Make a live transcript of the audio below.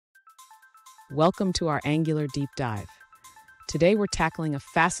Welcome to our Angular Deep Dive. Today we're tackling a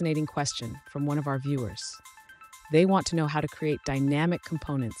fascinating question from one of our viewers. They want to know how to create dynamic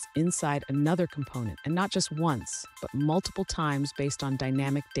components inside another component, and not just once, but multiple times based on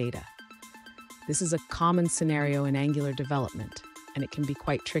dynamic data. This is a common scenario in Angular development, and it can be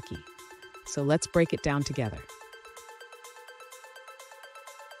quite tricky. So let's break it down together.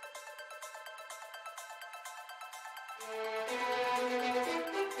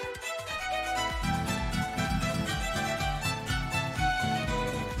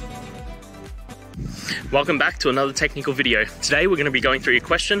 Welcome back to another technical video. Today we're going to be going through your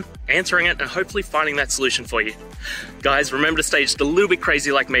question, answering it, and hopefully finding that solution for you. Guys, remember to stay just a little bit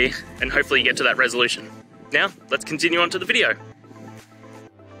crazy like me, and hopefully you get to that resolution. Now, let's continue on to the video.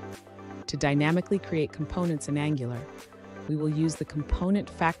 To dynamically create components in Angular, we will use the component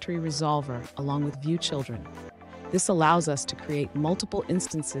factory resolver along with ViewChildren. This allows us to create multiple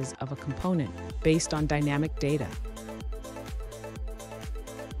instances of a component based on dynamic data.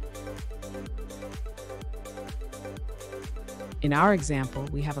 In our example,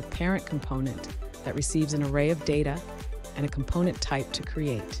 we have a parent component that receives an array of data and a component type to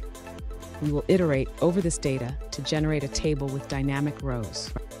create. We will iterate over this data to generate a table with dynamic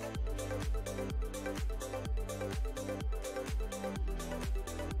rows.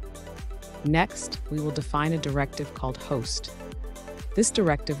 Next, we will define a directive called host. This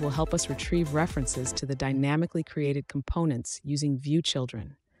directive will help us retrieve references to the dynamically created components using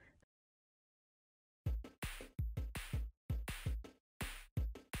ViewChildren.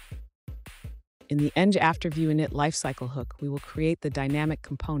 In the end-after-view-init lifecycle hook, we will create the dynamic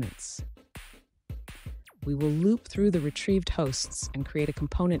components. We will loop through the retrieved hosts and create a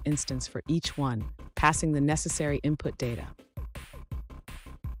component instance for each one, passing the necessary input data.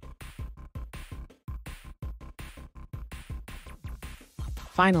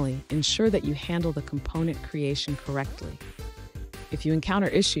 Finally, ensure that you handle the component creation correctly. If you encounter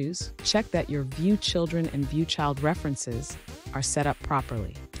issues, check that your ViewChildren and ViewChild references are set up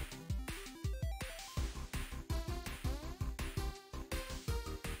properly.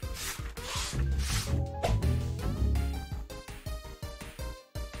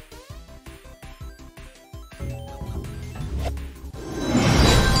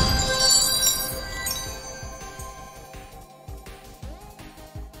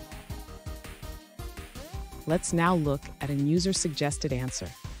 Let's now look at a user-suggested answer.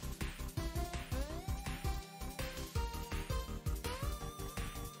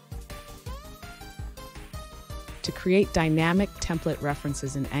 To create dynamic template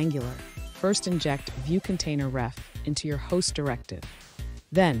references in Angular, first inject ViewContainerRef into your host directive.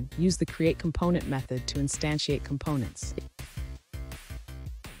 Then, use the createComponent method to instantiate components.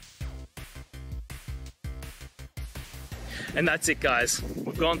 And that's it, guys.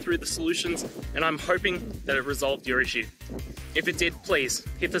 We've gone through the solutions, and I'm hoping that it resolved your issue. If it did, please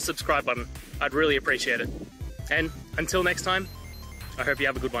hit the subscribe button. I'd really appreciate it. And until next time, I hope you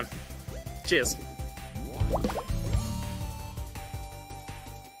have a good one. Cheers.